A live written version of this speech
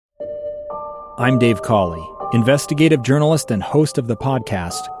I'm Dave Cawley, investigative journalist and host of the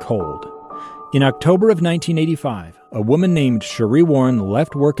podcast Cold. In October of 1985, a woman named Cherie Warren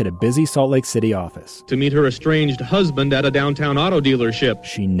left work at a busy Salt Lake City office to meet her estranged husband at a downtown auto dealership.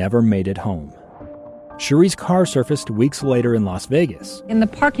 She never made it home. Cherie's car surfaced weeks later in Las Vegas. In the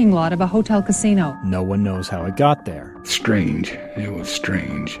parking lot of a hotel casino. No one knows how it got there. Strange. It was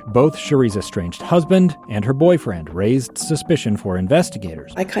strange. Both Cherie's estranged husband and her boyfriend raised suspicion for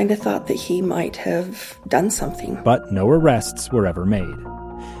investigators. I kind of thought that he might have done something. But no arrests were ever made.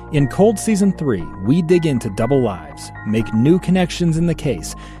 In Cold Season 3, we dig into double lives, make new connections in the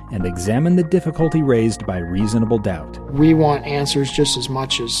case, and examine the difficulty raised by reasonable doubt. We want answers just as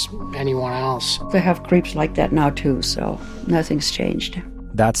much as anyone else. They have creeps like that now too, so nothing's changed.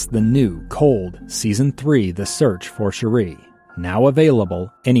 That's the new Cold Season 3, The Search for Cherie, now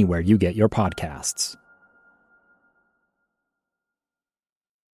available anywhere you get your podcasts.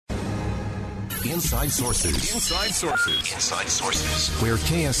 Inside Sources. Inside Sources. Inside Sources. Where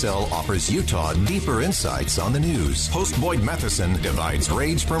KSL offers Utah deeper insights on the news. Host Boyd Matheson divides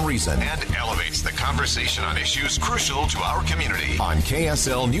rage from reason and elevates the conversation on issues crucial to our community. On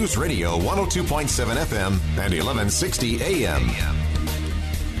KSL News Radio 102.7 FM and 1160 AM.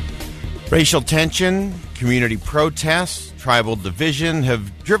 Racial tension, community protests, tribal division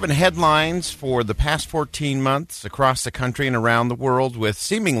have driven headlines for the past 14 months across the country and around the world with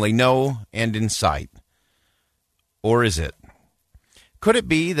seemingly no end in sight. Or is it? Could it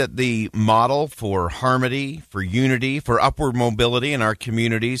be that the model for harmony, for unity, for upward mobility in our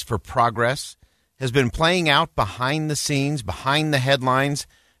communities, for progress, has been playing out behind the scenes, behind the headlines,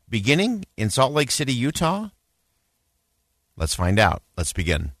 beginning in Salt Lake City, Utah? Let's find out. Let's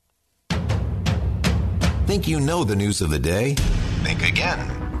begin. Think you know the news of the day? Think again.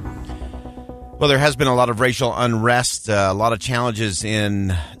 Well, there has been a lot of racial unrest, a lot of challenges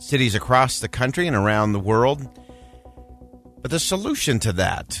in cities across the country and around the world. But the solution to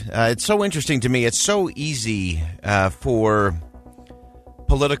that, it's so interesting to me. It's so easy for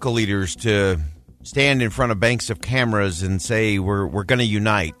political leaders to stand in front of banks of cameras and say we're going to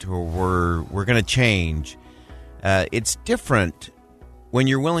unite or we're going to change. It's different when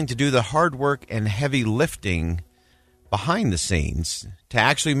you're willing to do the hard work and heavy lifting behind the scenes to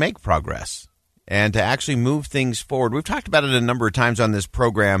actually make progress and to actually move things forward. We've talked about it a number of times on this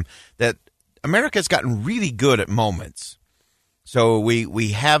program that America's gotten really good at moments. So we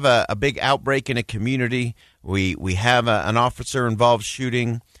have a big outbreak in a community. We have an officer-involved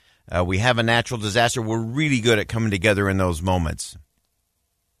shooting. We have a natural disaster. We're really good at coming together in those moments.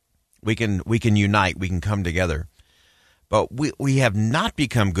 We can unite. We can come together. But we have not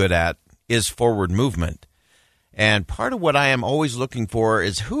become good at is forward movement. And part of what I am always looking for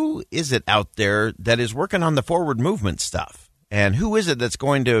is who is it out there that is working on the forward movement stuff? And who is it that's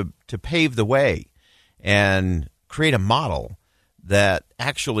going to pave the way and create a model that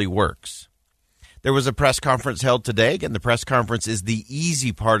actually works? There was a press conference held today. Again, the press conference is the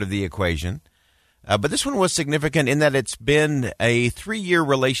easy part of the equation. But this one was significant in that it's been a 3-year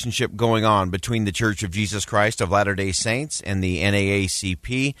relationship going on between the Church of Jesus Christ of Latter-day Saints and the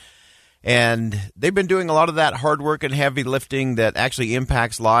NAACP. And they've been doing a lot of that hard work and heavy lifting that actually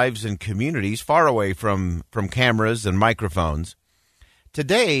impacts lives and communities far away from cameras and microphones.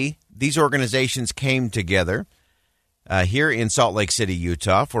 Today, these organizations came together here in Salt Lake City,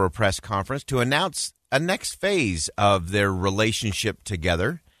 Utah, for a press conference to announce a next phase of their relationship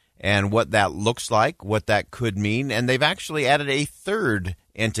together and what that looks like, what that could mean. And they've actually added a third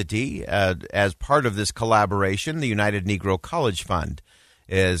entity as part of this collaboration. The United Negro College Fund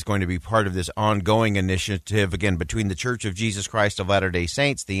is going to be part of this ongoing initiative, again, between the Church of Jesus Christ of Latter-day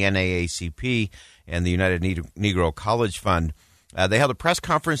Saints, the NAACP, and the United Negro College Fund. They held a press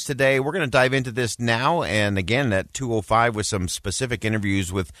conference today. We're going to dive into this now and again at 2:05 with some specific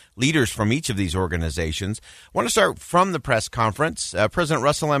interviews with leaders from each of these organizations. I want to start from the press conference. President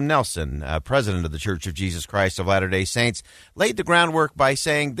Russell M. Nelson, president of the Church of Jesus Christ of Latter-day Saints, laid the groundwork by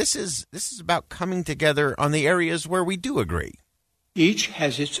saying this is about coming together on the areas where we do agree. Each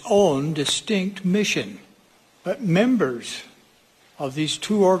has its own distinct mission, but members of these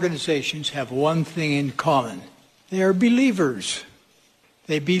two organizations have one thing in common. They are believers.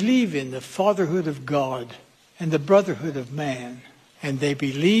 They believe in the fatherhood of God and the brotherhood of man. And they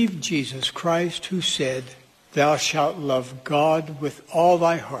believe Jesus Christ, who said, "Thou shalt love God with all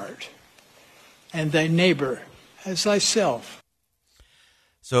thy heart, and thy neighbor as thyself."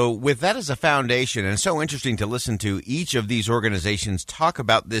 So with that as a foundation, and it's so interesting to listen to each of these organizations talk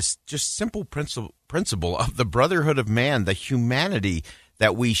about this just simple principle of the brotherhood of man, the humanity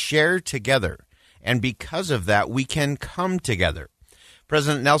that we share together. And because of that, we can come together.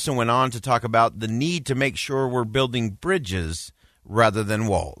 President Nelson went on to talk about the need to make sure we're building bridges rather than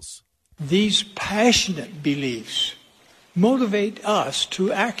walls. These passionate beliefs motivate us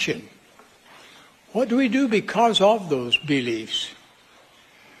to action. What do we do because of those beliefs?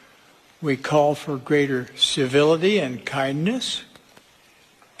 We call for greater civility and kindness,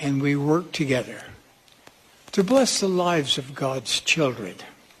 and we work together to bless the lives of God's children.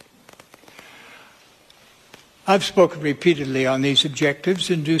 I've spoken repeatedly on these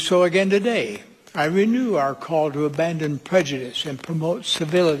objectives and do so again today. I renew our call to abandon prejudice and promote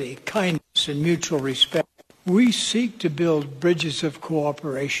civility, kindness, and mutual respect. We seek to build bridges of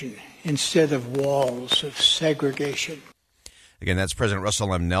cooperation instead of walls of segregation. Again, that's President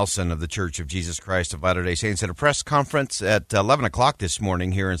Russell M. Nelson of the Church of Jesus Christ of Latter-day Saints at a press conference at 11 o'clock this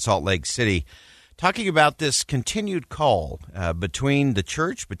morning here in Salt Lake City, talking about this continued call between the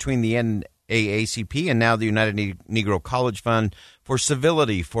church, between the NAACP and now the United Negro College Fund for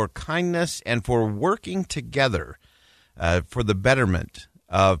civility, for kindness, and for working together for the betterment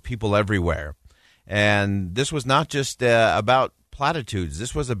of people everywhere. And this was not just about platitudes.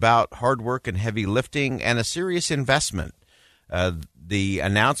 This was about hard work and heavy lifting and a serious investment. The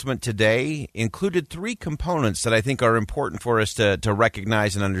announcement today included three components that I think are important for us to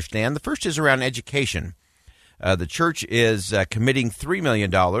recognize and understand. The first is around education. The church is committing $3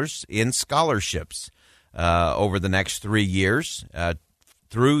 million in scholarships over the next 3 years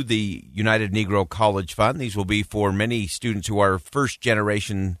through the United Negro College Fund. These will be for many students who are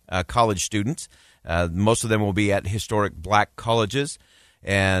first-generation college students. Most of them will be at historic black colleges,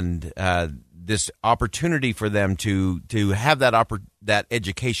 and this opportunity for them to have that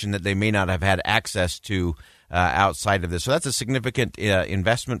education that they may not have had access to outside of this. So that's a significant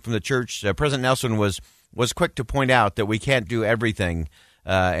investment from the church. President Nelson was quick to point out that we can't do everything,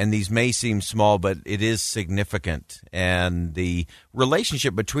 and these may seem small, but it is significant. And the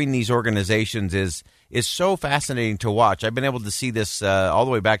relationship between these organizations is so fascinating to watch. I've been able to see this all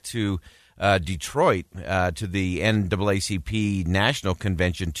the way back to Detroit, to the NAACP National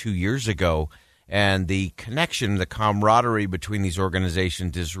Convention 2 years ago, and the connection, the camaraderie between these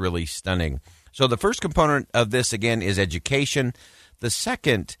organizations is really stunning. So the first component of this, again, is education. The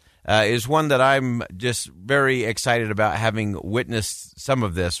second is one that I'm just very excited about, having witnessed some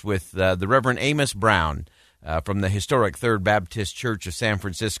of this with the Reverend Amos Brown from the historic Third Baptist Church of San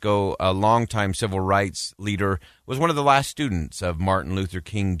Francisco, a longtime civil rights leader, was one of the last students of Martin Luther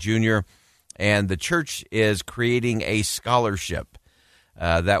King Jr., and the church is creating a scholarship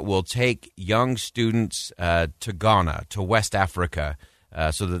that will take young students to Ghana, to West Africa,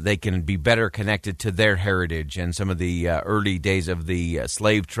 so that they can be better connected to their heritage and some of the early days of the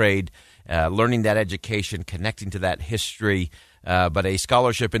slave trade, learning that education, connecting to that history. But a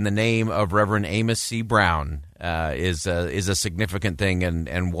scholarship in the name of Reverend Amos C. Brown is a significant thing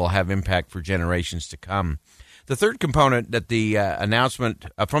and will have impact for generations to come. The third component that the announcement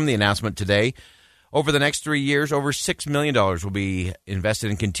from the announcement today, over the next 3 years, over $6 million will be invested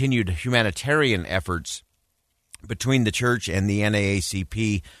in continued humanitarian efforts between the church and the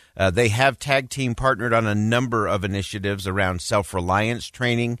NAACP. They have tag team partnered on a number of initiatives around self-reliance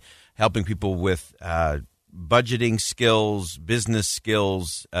training, helping people with budgeting skills, business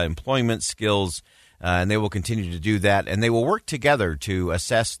skills, employment skills, and they will continue to do that. And they will work together to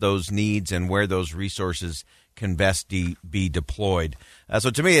assess those needs and where those resources can best be deployed.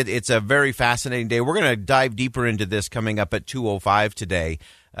 So to me, it's a very fascinating day. We're going to dive deeper into this coming up at 2:05 today.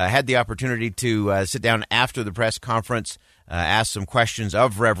 I had the opportunity to sit down after the press conference, ask some questions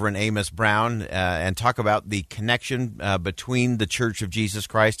of Reverend Amos Brown, and talk about the connection between the Church of Jesus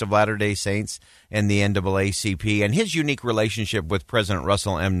Christ of Latter-day Saints and the NAACP and his unique relationship with President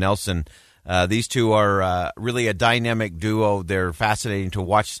Russell M. Nelson. These two are really a dynamic duo. They're fascinating to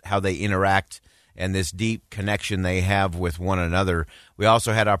watch how they interact and this deep connection they have with one another. We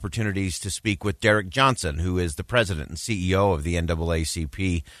also had opportunities to speak with Derek Johnson, who is the president and CEO of the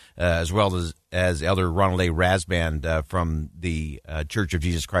NAACP, as well as Elder Ronald A. Rasband from the Church of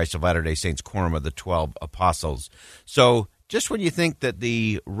Jesus Christ of Latter-day Saints Quorum of the 12 Apostles. So just when you think that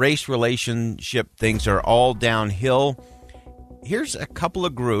the race relationship things are all downhill, here's a couple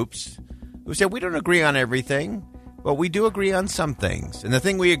of groups who said we don't agree on everything, but we do agree on some things. And the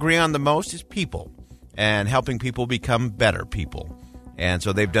thing we agree on the most is people and helping people become better people. And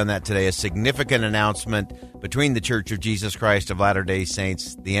so they've done that today, a significant announcement between the Church of Jesus Christ of Latter-day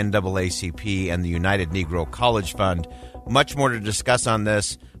Saints, the NAACP, and the United Negro College Fund. Much more to discuss on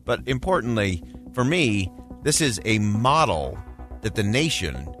this, but importantly, for me, this is a model that the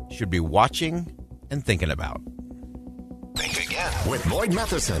nation should be watching and thinking about. Think Again with Boyd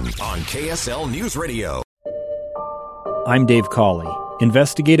Matheson on KSL News Radio. I'm Dave Cawley,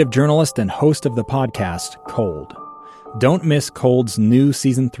 investigative journalist and host of the podcast, Cold. Don't miss Cold's new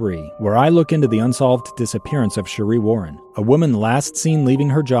Season 3, where I look into the unsolved disappearance of Sheree Warren, a woman last seen leaving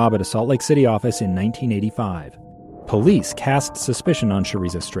her job at a Salt Lake City office in 1985. Police cast suspicion on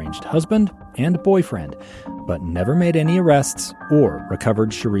Sheree's estranged husband and boyfriend, but never made any arrests or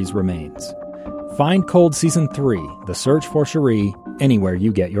recovered Sheree's remains. Find Cold Season 3, The Search for Sheree, anywhere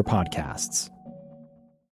you get your podcasts.